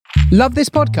Love this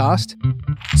podcast?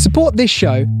 Support this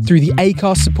show through the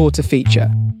Acast supporter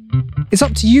feature. It's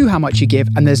up to you how much you give,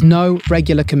 and there's no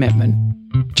regular commitment.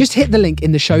 Just hit the link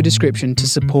in the show description to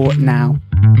support now.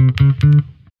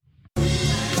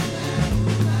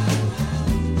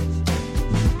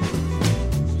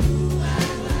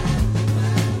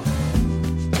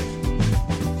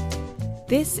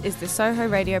 This is the Soho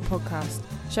Radio Podcast,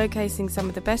 showcasing some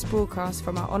of the best broadcasts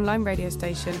from our online radio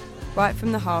station, right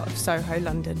from the heart of Soho,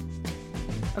 London.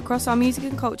 Across our music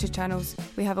and culture channels,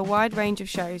 we have a wide range of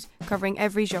shows covering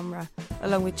every genre,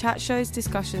 along with chat shows,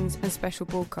 discussions and special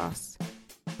broadcasts.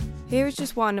 Here is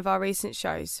just one of our recent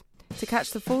shows. To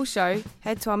catch the full show,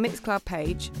 head to our Mixcloud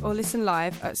page or listen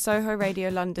live at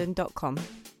sohoradiolondon.com.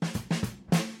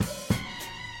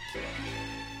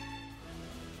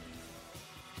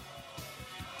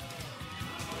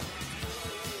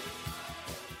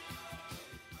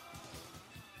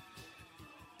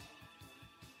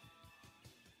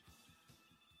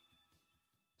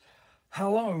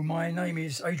 Hello, my name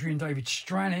is Adrian David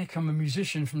Stranick. I'm a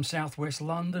musician from southwest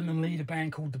London and lead a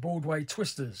band called the Broadway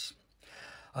Twisters.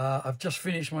 I've just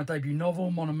finished my debut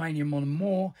novel, Monomania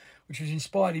Monomore, which was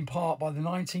inspired in part by the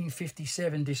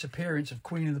 1957 disappearance of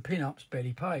Queen of the Pin-Ups,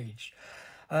 Betty Page.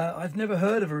 I'd never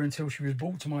heard of her until she was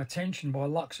brought to my attention by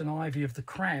Lux and Ivy of the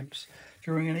Cramps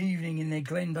during an evening in their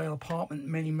Glendale apartment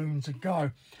many moons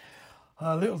ago.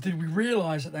 Little did we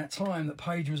realise at that time that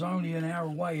Page was only an hour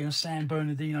away in a San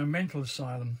Bernardino mental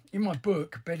asylum. In my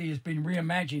book, Betty has been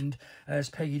reimagined as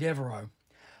Peggy Devereaux.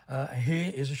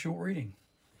 Here is a short reading.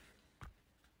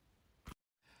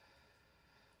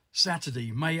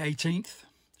 Saturday, May 18th,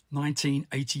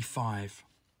 1985.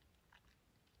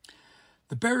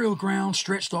 The burial ground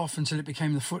stretched off until it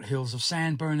became the foothills of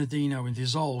San Bernardino and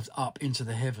dissolved up into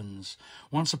the heavens.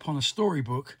 Once upon a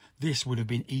storybook, this would have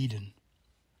been Eden.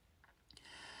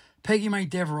 Peggy Mae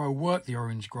Devereaux worked the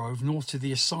orange grove north to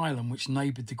the asylum which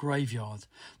neighboured the graveyard,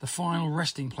 the final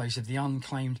resting place of the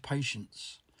unclaimed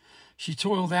patients. She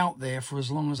toiled out there for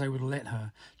as long as they would let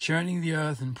her, churning the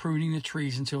earth and pruning the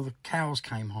trees until the cows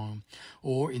came home,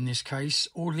 or, in this case,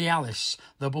 Orderly Alice,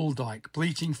 the bulldyke,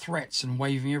 bleating threats and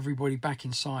waving everybody back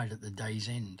inside at the day's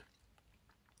end.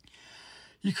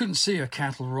 You couldn't see her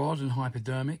cattle rod and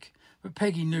hypodermic, but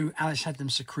Peggy knew Alice had them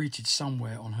secreted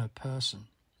somewhere on her person.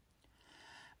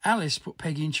 Alice put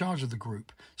Peggy in charge of the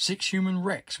group, 6 human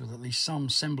wrecks with at least some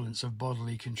semblance of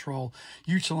bodily control,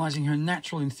 utilising her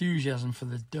natural enthusiasm for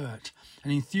the dirt,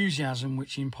 an enthusiasm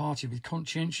which she imparted with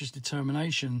conscientious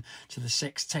determination to the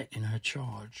sextet in her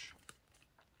charge.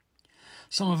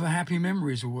 Some of her happy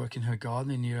memories were work in her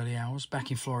garden in the early hours,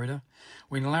 back in Florida,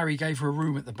 when Larry gave her a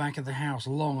room at the back of the house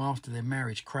long after their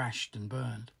marriage crashed and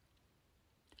burned.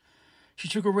 She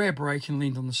took a rare break and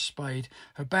leaned on the spade.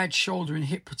 Her bad shoulder and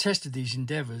hip protested these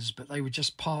endeavours, but they were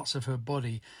just parts of her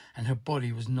body, and her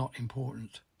body was not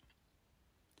important.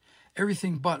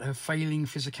 Everything but her failing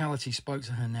physicality spoke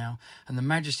to her now, and the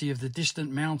majesty of the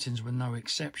distant mountains were no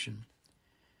exception.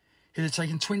 It had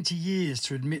taken 20 years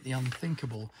to admit the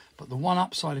unthinkable, but the one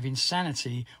upside of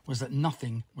insanity was that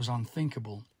nothing was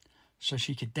unthinkable. So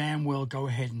she could damn well go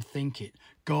ahead and think it.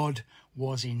 God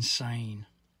was insane.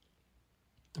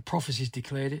 The prophecies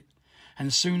declared it, and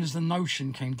as soon as the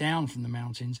notion came down from the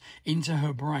mountains into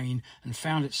her brain and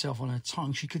found itself on her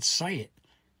tongue, she could say it.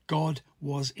 God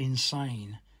was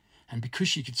insane. And because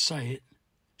she could say it,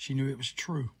 she knew it was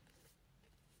true.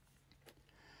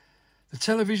 The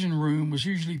television room was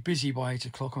usually busy by 8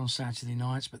 o'clock on Saturday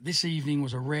nights, but this evening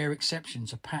was a rare exception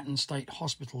to Patton State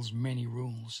Hospital's many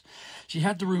rules. She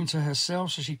had the room to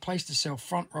herself, so she placed herself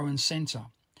front row and centre.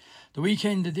 The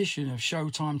weekend edition of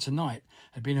Showtime Tonight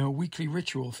had been her weekly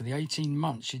ritual for the 18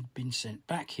 months she'd been sent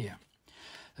back here.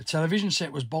 The television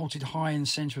set was bolted high in the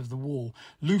centre of the wall.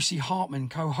 Lucy Hartman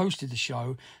co-hosted the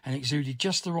show and exuded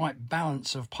just the right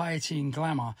balance of piety and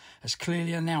glamour, as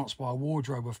clearly announced by a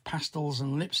wardrobe of pastels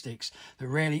and lipsticks that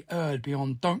rarely erred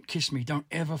beyond "don't kiss me, don't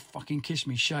ever fucking kiss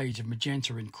me" shades of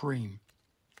magenta and cream.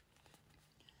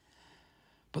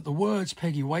 But the words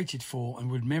Peggy waited for and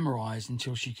would memorise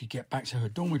until she could get back to her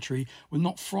dormitory were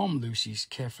not from Lucy's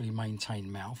carefully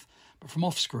maintained mouth, but from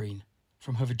off-screen,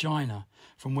 from her vagina,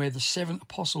 from where the 7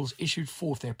 apostles issued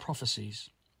forth their prophecies.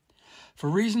 For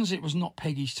reasons it was not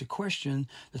Peggy's to question,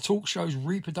 the talk show's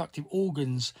reproductive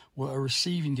organs were a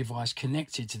receiving device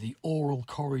connected to the oral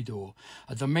corridor,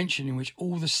 a dimension in which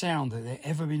all the sound that had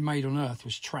ever been made on Earth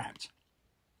was trapped.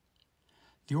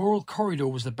 The oral corridor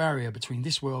was the barrier between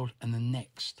this world and the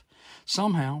next.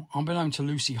 Somehow, unbeknown to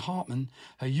Lucy Hartman,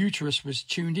 her uterus was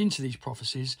tuned into these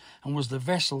prophecies and was the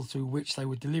vessel through which they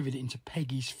were delivered into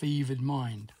Peggy's fevered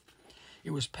mind.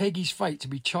 It was Peggy's fate to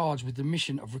be charged with the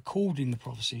mission of recording the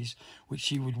prophecies which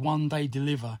she would one day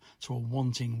deliver to a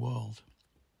wanting world.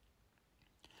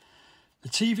 The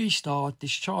TV star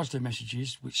discharged her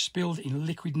messages, which spilled in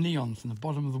liquid neon from the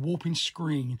bottom of the warping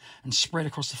screen and spread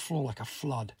across the floor like a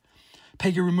flood.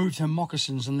 Peggy removed her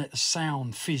moccasins and let the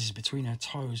sound fizz between her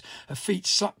toes. Her feet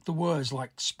sucked the words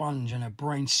like sponge and her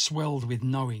brain swelled with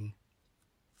knowing.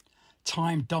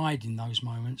 Time died in those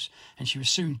moments, and she was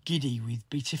soon giddy with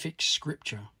beatific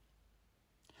scripture.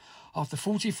 After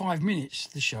 45 minutes,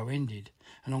 the show ended,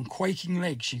 and on quaking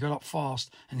legs she got up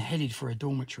fast and headed for her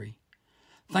dormitory.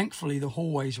 Thankfully, the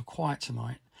hallways were quiet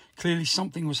tonight. Clearly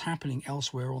something was happening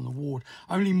elsewhere on the ward.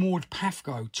 Only Maud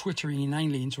Pafko twittering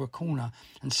inanely into a corner,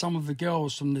 and some of the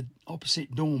girls from the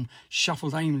opposite dorm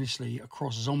shuffled aimlessly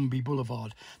across Zombie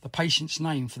Boulevard, the patient's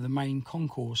name for the main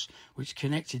concourse which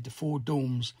connected the 4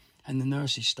 dorms and the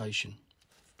nurses' station.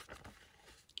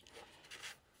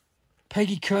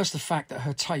 Peggy cursed the fact that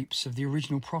her tapes of the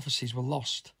original prophecies were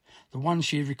lost, the ones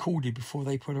she had recorded before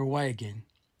they put her away again.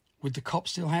 Would the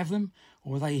cops still have them,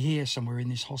 or were they here somewhere in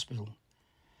this hospital?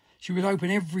 She would open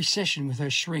every session with her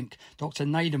shrink, Dr.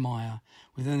 Nadermeyer,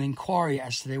 with an inquiry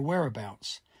as to their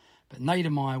whereabouts. But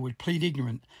Nadermeyer would plead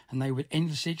ignorant, and they would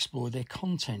endlessly explore their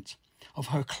content, of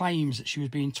her claims that she was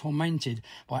being tormented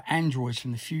by androids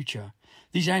from the future.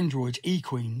 These androids,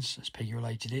 equines, as Peggy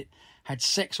related it, had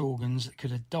sex organs that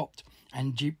could adopt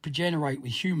and regenerate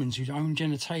with humans whose own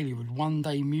genitalia would one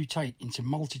day mutate into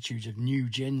multitudes of new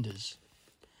genders.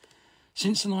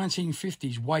 Since the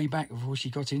 1950s, way back before she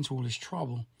got into all this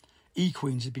trouble,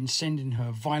 equines had been sending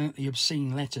her violently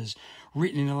obscene letters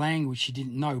written in a language she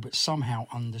didn't know but somehow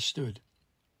understood,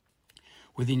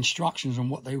 with instructions on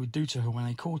what they would do to her when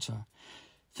they caught her.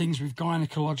 Things with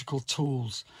gynecological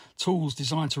tools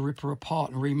designed to rip her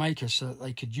apart and remake her so that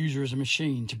they could use her as a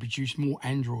machine to produce more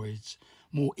androids,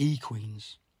 more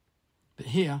equines. But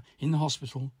here, in the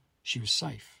hospital, she was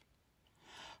safe.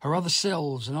 Her other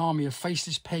selves, an army of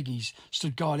faceless Peggies,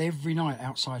 stood guard every night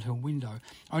outside her window.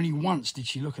 Only once did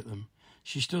she look at them.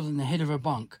 She stood in the head of her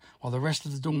bunk while the rest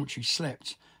of the dormitory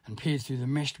slept and peered through the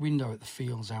meshed window at the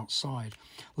fields outside.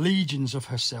 Legions of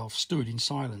herself stood in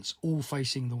silence, all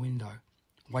facing the window,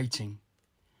 waiting.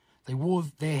 They wore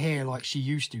their hair like she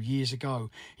used to years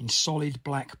ago, in solid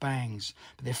black bangs,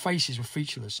 but their faces were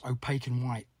featureless, opaque and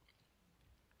white.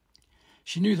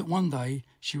 She knew that one day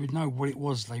she would know what it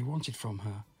was they wanted from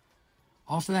her.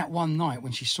 After that one night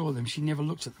when she saw them, she never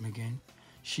looked at them again.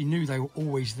 She knew they were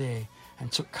always there,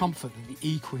 and took comfort that the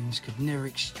equines could never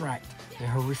extract their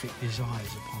horrific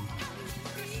desires upon her.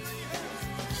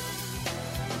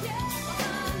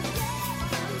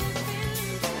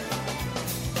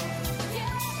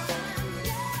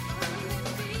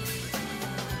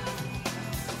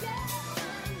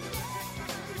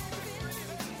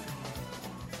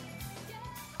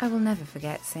 I will never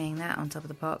forget seeing that on Top of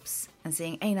the Pops and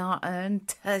seeing Einar Ørn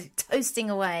toasting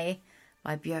away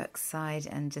by Björk's side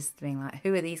and just being like,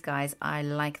 who are these guys? I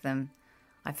like them.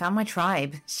 I found my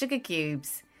tribe, Sugar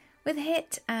Cubes, with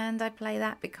Hit, and I play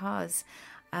that because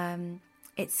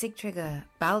it's Sigtryggur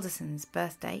Baldursson's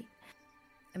birthday.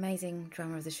 Amazing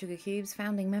drummer of the Sugar Cubes,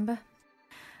 founding member,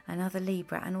 another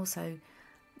Libra, and also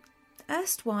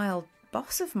erstwhile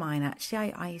boss of mine,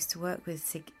 actually. I used to work with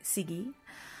Siggy,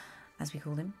 as we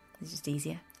called him, it's just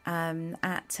easier,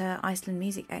 at Iceland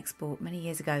Music Export many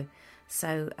years ago.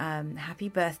 So happy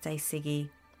birthday, Siggy.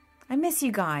 I miss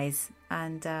you guys,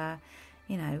 and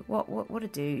you know what a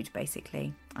dude,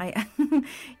 basically.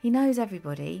 He knows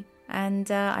everybody, and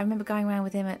I remember going around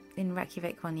with him in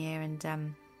Reykjavik one year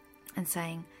and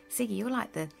saying, Siggy, you're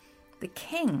like the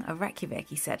king of Reykjavik.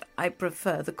 He said, I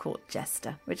prefer the court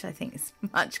jester, which I think is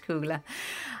much cooler.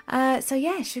 So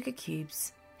yeah, Sugar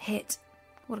Cubes, Hit.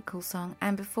 What a cool song.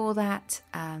 And before that,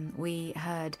 we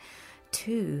heard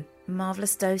 2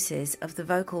 marvellous doses of the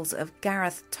vocals of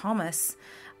Gareth Thomas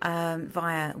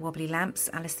via Wobbly Lamps,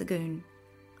 Alice the Goon.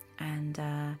 And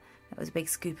that was a big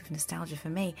scoop of nostalgia for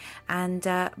me. And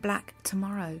Black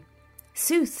Tomorrow.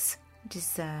 Sooths, which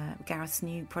is Gareth's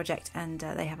new project. And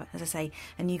they have, as I say,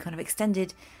 a new kind of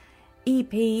extended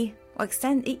EP. Well,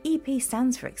 EP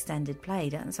stands for extended play,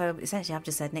 and so essentially I've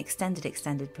just said an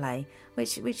extended play,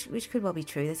 which could well be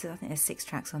true. I think there's 6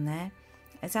 tracks on there.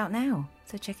 It's out now,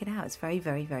 so check it out. It's very,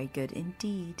 very, very good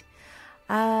indeed.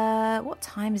 What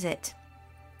time is it?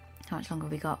 How much longer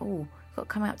have we got? Oh, we've got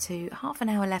coming up to half an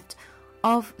hour left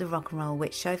of the Rock and Roll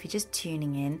Witch Show. If you're just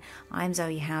tuning in, I'm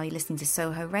Zoe Howe. You're listening to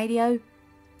Soho Radio,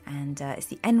 and it's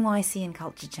the NYC and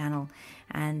Culture channel.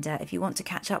 And if you want to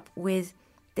catch up with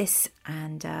this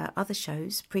and other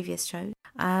shows, previous shows,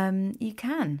 you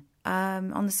can.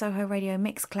 on the Soho Radio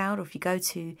Mixcloud, or if you go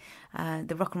to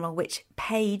the Rock and Roll Witch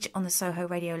page on the Soho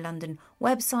Radio London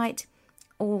website,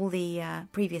 all the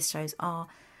previous shows are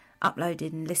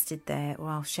uploaded and listed there, or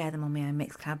I'll share them on my own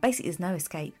Mixcloud. Basically, there's no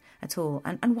escape at all.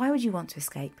 And why would you want to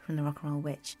escape from the Rock and Roll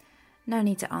Witch? No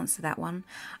need to answer that one.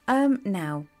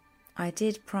 Now, I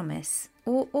did promise,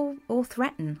 or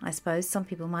threaten, I suppose. Some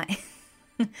people might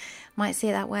might see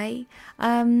it that way,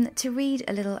 to read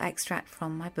a little extract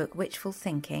from my book, Witchful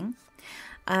Thinking,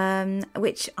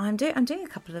 which I'm doing a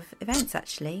couple of events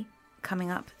actually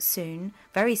coming up soon,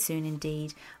 very soon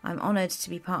indeed. I'm honoured to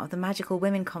be part of the Magical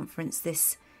Women Conference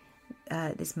this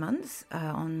month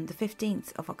on the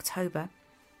 15th of October.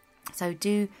 So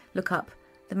do look up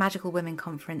the Magical Women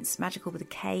Conference, magical with a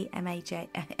K,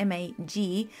 MAGICKAL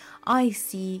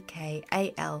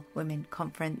Women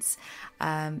Conference.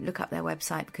 Look up their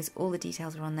website because all the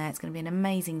details are on there. It's going to be an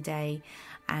amazing day,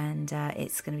 and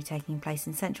it's going to be taking place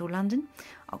in central London,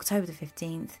 October the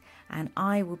 15th, and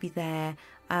I will be there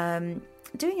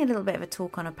doing a little bit of a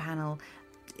talk on a panel.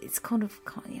 It's kind of,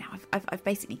 I've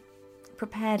basically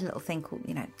prepared a little thing called,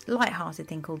 light-hearted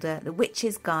thing called The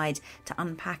Witch's Guide to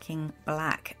Unpacking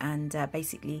Black, and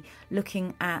basically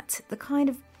looking at the kind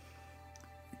of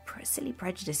silly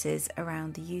prejudices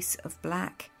around the use of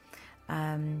black,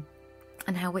 and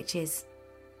how witches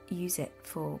use it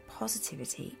for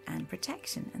positivity and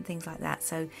protection and things like that.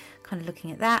 So kind of looking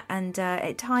at that, and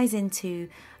it ties into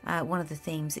one of the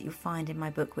themes that you'll find in my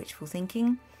book, Witchful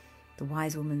Thinking, The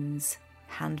Wise Woman's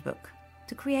Handbook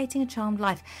to Creating a Charmed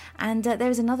Life. And there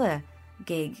is another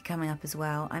gig coming up as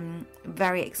well. I'm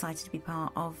very excited to be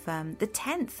part of the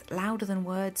 10th Louder Than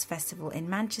Words Festival in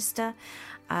Manchester.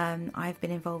 I've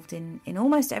been involved in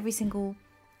almost every single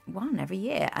one every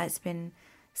year. It's been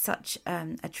such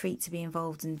a treat to be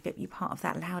involved and be part of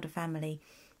that Louder family.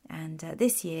 And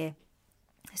this year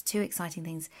there's two exciting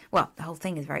things. Well, the whole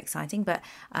thing is very exciting, but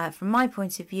from my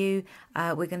point of view,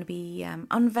 we're going to be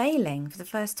unveiling for the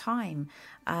first time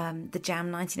The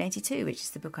Jam 1982, which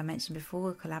is the book I mentioned before,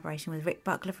 a collaboration with Rick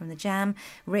Buckler from The Jam.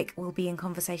 Rick will be in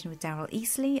conversation with Daryl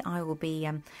Eastley. I will be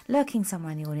lurking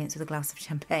somewhere in the audience with a glass of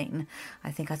champagne.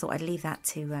 I thought I'd leave that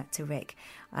to Rick.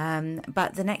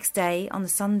 But the next day, on the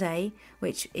Sunday,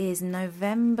 which is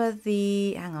November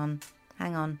the...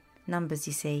 Hang on, numbers,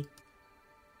 you see.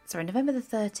 Sorry, November the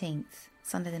 13th,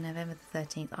 Sunday the November the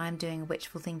 13th, I'm doing a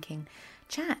Witchful Thinking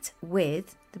chat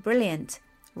with the brilliant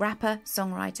rapper,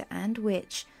 songwriter and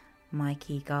witch,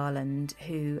 Mikey Garland,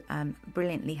 who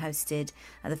brilliantly hosted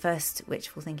the first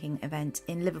Witchful Thinking event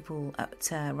in Liverpool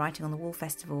at Writing on the Wall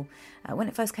Festival when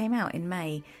it first came out in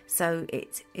May. So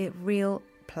it's a real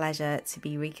pleasure to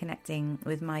be reconnecting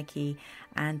with Mikey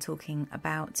and talking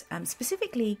about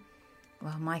specifically...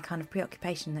 well, my kind of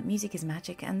preoccupation that music is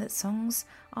magic and that songs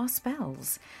are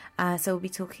spells. So we'll be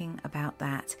talking about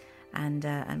that and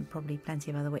probably plenty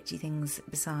of other witchy things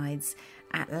besides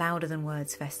at Louder Than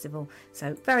Words Festival.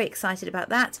 So very excited about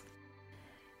that.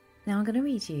 Now I'm going to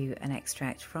read you an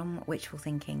extract from Witchful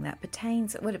Thinking that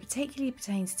pertains, well, it particularly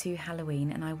pertains to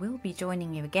Halloween, and I will be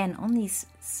joining you again on these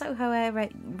Soho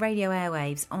radio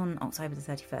airwaves on October the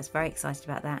 31st. Very excited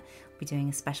about that. We'll be doing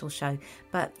a special show.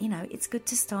 But, it's good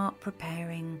to start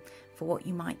preparing for what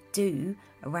you might do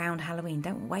around Halloween.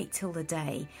 Don't wait till the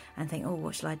day and think, oh,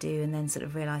 what shall I do? And then sort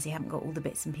of realise you haven't got all the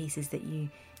bits and pieces that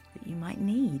you might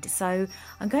need. So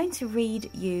I'm going to read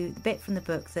you the bit from the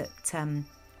book that...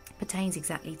 pertains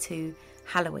exactly to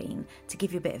Halloween, to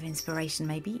give you a bit of inspiration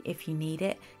maybe if you need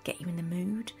it, get you in the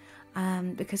mood,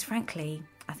 because frankly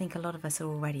I think a lot of us are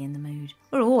already in the mood.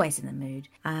 We're always in the mood.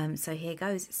 So here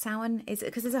goes. Samhain is,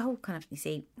 because there's a whole kind of, you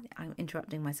see, I'm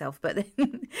interrupting myself, but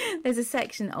there's a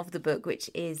section of the book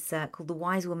which is called The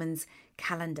Wise Woman's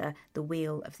Calendar, the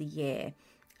Wheel of the Year.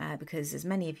 Because as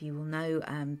many of you will know,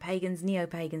 pagans,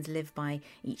 neo-pagans live by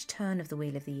each turn of the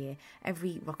Wheel of the Year.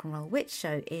 Every Rock and Roll Witch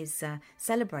show is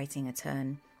celebrating a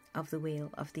turn of the Wheel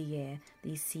of the Year,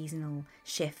 these seasonal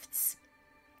shifts.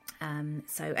 And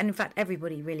in fact,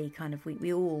 everybody really kind of,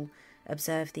 we all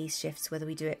observe these shifts, whether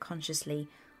we do it consciously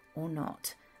or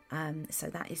not. So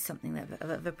that is something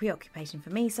of a preoccupation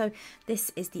for me. So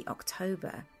this is the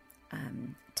October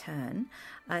turn.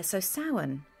 So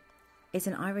Samhain is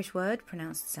an Irish word,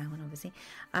 pronounced Samhain, obviously.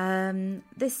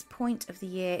 This point of the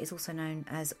year is also known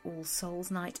as All Souls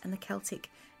Night and the Celtic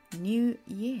New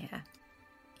Year.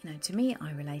 To me,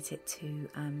 I relate it to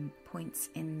points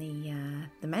in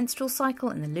the menstrual cycle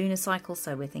and the lunar cycle.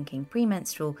 So we're thinking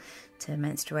premenstrual to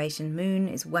menstruation. Moon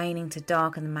is waning to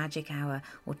dark and the magic hour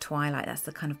or twilight. That's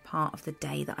the kind of part of the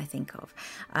day that I think of.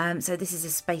 So this is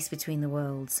a space between the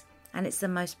worlds. And it's the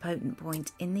most potent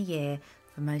point in the year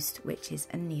for most witches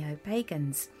and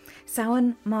neo-pagans.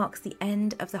 Samhain marks the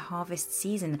end of the harvest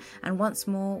season, and once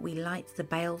more we light the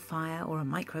bale fire, or a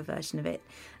micro version of it,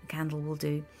 a candle will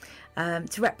do,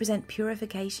 to represent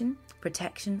purification,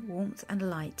 protection, warmth and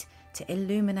light, to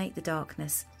illuminate the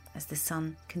darkness as the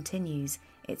sun continues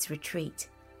its retreat.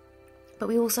 But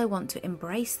we also want to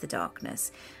embrace the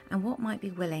darkness and what might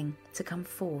be willing to come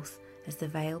forth as the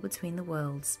veil between the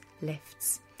worlds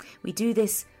lifts. We do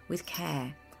this with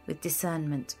care, with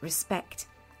discernment, respect,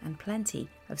 and plenty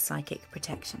of psychic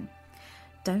protection.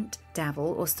 Don't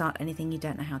dabble or start anything you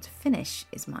don't know how to finish,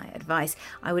 is my advice.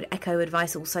 I would echo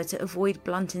advice also to avoid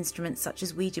blunt instruments such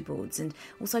as Ouija boards, and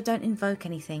also don't invoke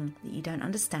anything that you don't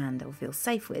understand or feel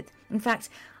safe with. In fact,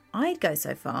 I'd go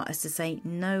so far as to say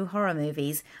no horror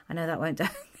movies. I know that won't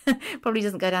probably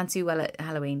doesn't go down too well at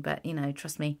Halloween, but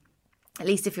trust me, at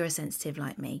least if you're a sensitive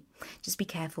like me, just be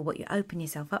careful what you open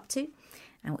yourself up to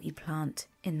and what you plant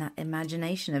in that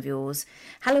imagination of yours.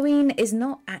 Halloween is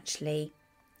not actually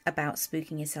about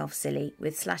spooking yourself silly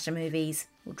with slasher movies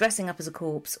or dressing up as a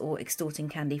corpse or extorting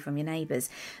candy from your neighbours.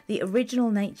 The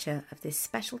original nature of this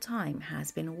special time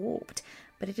has been warped,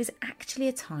 but it is actually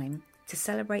a time to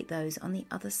celebrate those on the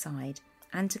other side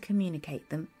and to communicate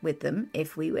with them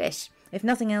if we wish. If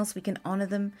nothing else, we can honour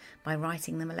them by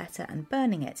writing them a letter and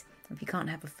burning it. If you can't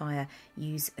have a fire,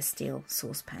 use a steel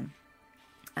saucepan.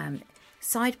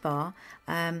 Sidebar,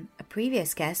 a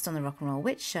previous guest on the Rock and Roll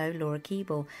Witch show, Laura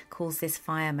Keeble, calls this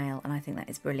fire mail, and I think that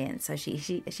is brilliant. So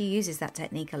she uses that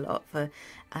technique a lot for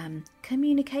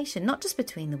communication, not just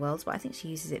between the worlds, but I think she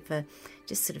uses it for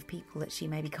just sort of people that she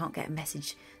maybe can't get a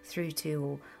message through to,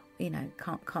 or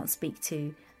can't speak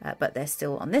to, but they're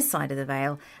still on this side of the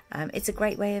veil. It's a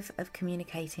great way of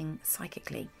communicating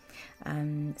psychically.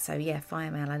 So yeah,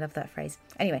 fire mail, I love that phrase.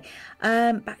 Anyway,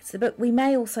 back to the book. We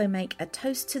may also make a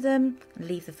toast to them and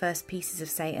leave the first pieces of,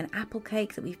 say, an apple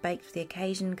cake that we've baked for the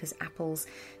occasion, because apples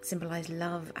symbolise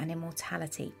love and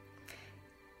immortality.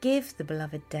 Give the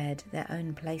beloved dead their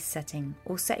own place setting,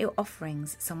 or set your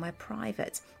offerings somewhere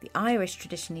private. The Irish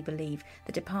traditionally believe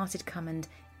the departed come and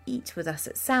eat with us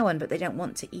at Samhain, but they don't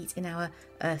want to eat in our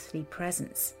earthly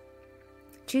presence.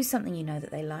 Choose something you know that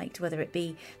they liked, whether it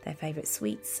be their favourite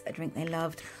sweets, a drink they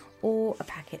loved, or a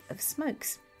packet of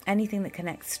smokes. Anything that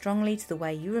connects strongly to the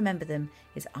way you remember them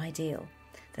is ideal.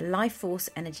 The life force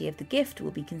energy of the gift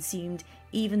will be consumed,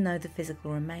 even though the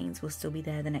physical remains will still be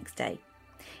there the next day.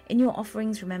 In your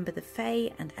offerings, remember the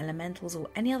Fae and elementals, or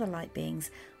any other light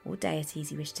beings or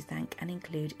deities you wish to thank and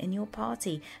include in your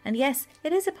party. And yes,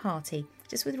 it is a party,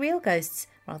 just with real ghosts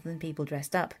rather than people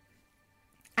dressed up.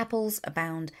 Apples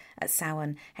abound at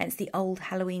Samhain, hence the old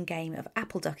Halloween game of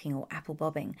apple ducking or apple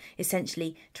bobbing,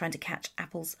 essentially trying to catch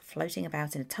apples floating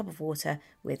about in a tub of water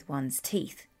with one's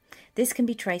teeth. This can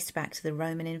be traced back to the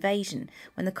Roman invasion,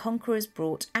 when the conquerors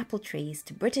brought apple trees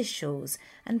to British shores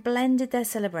and blended their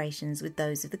celebrations with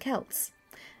those of the Celts.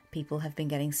 People have been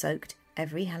getting soaked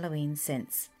every Halloween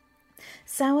since.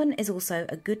 Samhain is also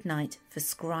a good night for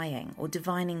scrying or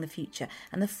divining the future,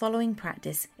 and the following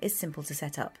practice is simple to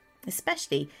set up,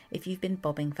 especially if you've been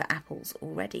bobbing for apples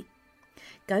already.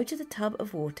 Go to the tub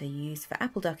of water you used for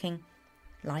apple ducking,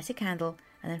 light a candle,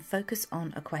 and then focus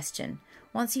on a question.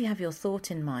 Once you have your thought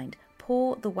in mind,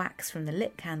 pour the wax from the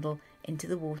lit candle into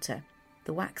the water.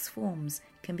 The wax forms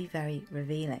can be very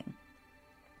revealing.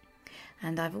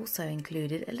 And I've also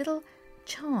included a little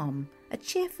charm, a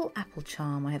cheerful apple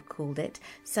charm I have called it.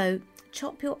 So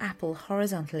chop your apple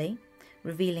horizontally,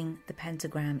 revealing the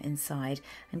pentagram inside,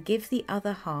 and give the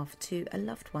other half to a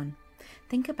loved one.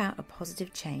 Think about a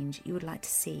positive change you would like to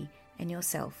see in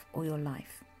yourself or your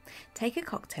life. Take a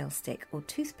cocktail stick or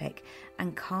toothpick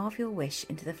and carve your wish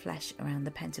into the flesh around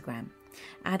the pentagram.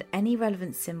 Add any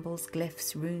relevant symbols,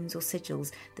 glyphs, runes or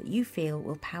sigils that you feel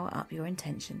will power up your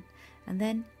intention, and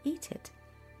then eat it.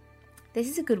 This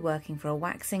is a good working for a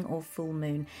waxing or full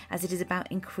moon, as it is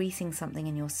about increasing something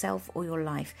in yourself or your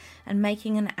life and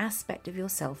making an aspect of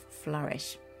yourself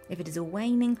flourish. If it is a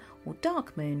waning or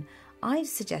dark moon, I'd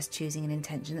suggest choosing an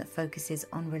intention that focuses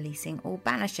on releasing or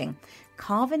banishing.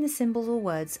 Carve in the symbols or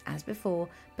words as before,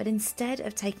 but instead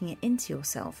of taking it into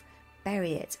yourself,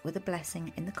 bury it with a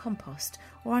blessing in the compost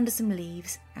or under some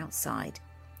leaves outside.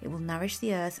 It will nourish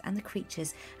the earth and the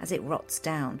creatures as it rots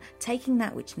down, taking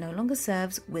that which no longer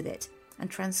serves with it and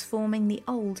transforming the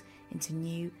old into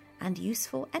new and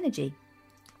useful energy.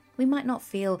 We might not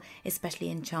feel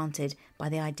especially enchanted by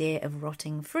the idea of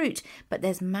rotting fruit, but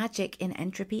there's magic in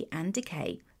entropy and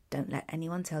decay. Don't let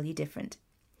anyone tell you different.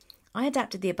 I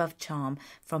adapted the above charm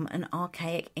from an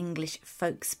archaic English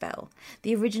folk spell.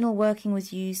 The original working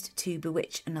was used to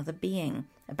bewitch another being,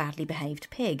 a badly behaved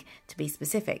pig, to be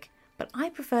specific, but I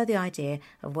prefer the idea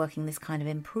of working this kind of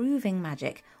improving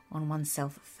magic on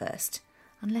oneself first,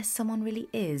 unless someone really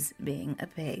is being a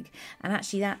pig. And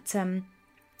actually that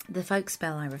the folk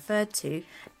spell I referred to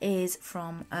is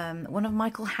from one of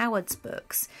Michael Howard's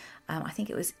books. I think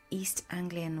it was East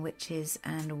Anglian Witches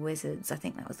and Wizards. I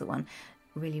think that was the one.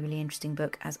 Really, really interesting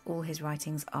book, as all his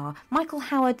writings are. Michael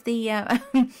Howard, the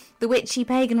the witchy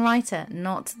pagan writer,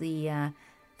 not the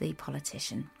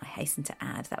politician, I hasten to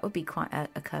add. That would be quite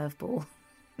a curveball.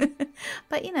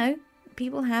 But, you know,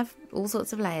 people have all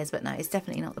sorts of layers, but no, it's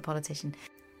definitely not the politician.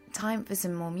 Time for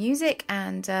some more music,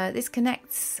 and this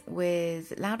connects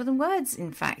with Louder Than Words,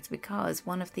 in fact, because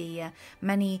one of the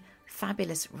many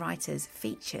fabulous writers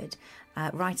featured,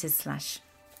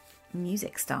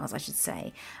 writers/music stars, I should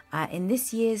say, in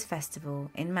this year's festival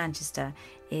in Manchester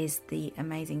is the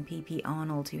amazing P.P.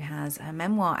 Arnold, who has her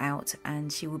memoir out,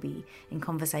 and she will be in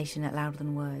conversation at Louder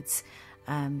Than Words,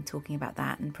 talking about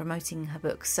that and promoting her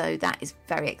book. So that is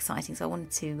very exciting. So I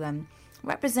wanted to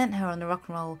represent her on the Rock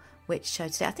and Roll Witch show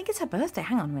today. I think it's her birthday.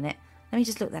 Hang on a minute. Let me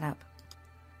just look that up.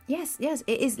 Yes, it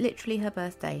is literally her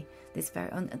birthday.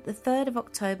 On the 3rd of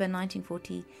October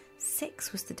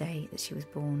 1946 was the day that she was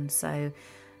born. So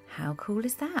how cool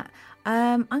is that?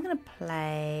 I'm going to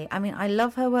play... I mean, I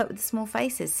love her work with the Small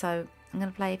Faces, so I'm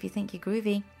going to play If You Think You're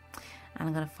Groovy. And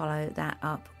I'm going to follow that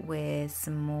up with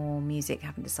some more music.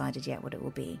 Haven't decided yet what it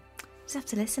will be. Just have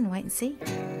to listen and wait and see.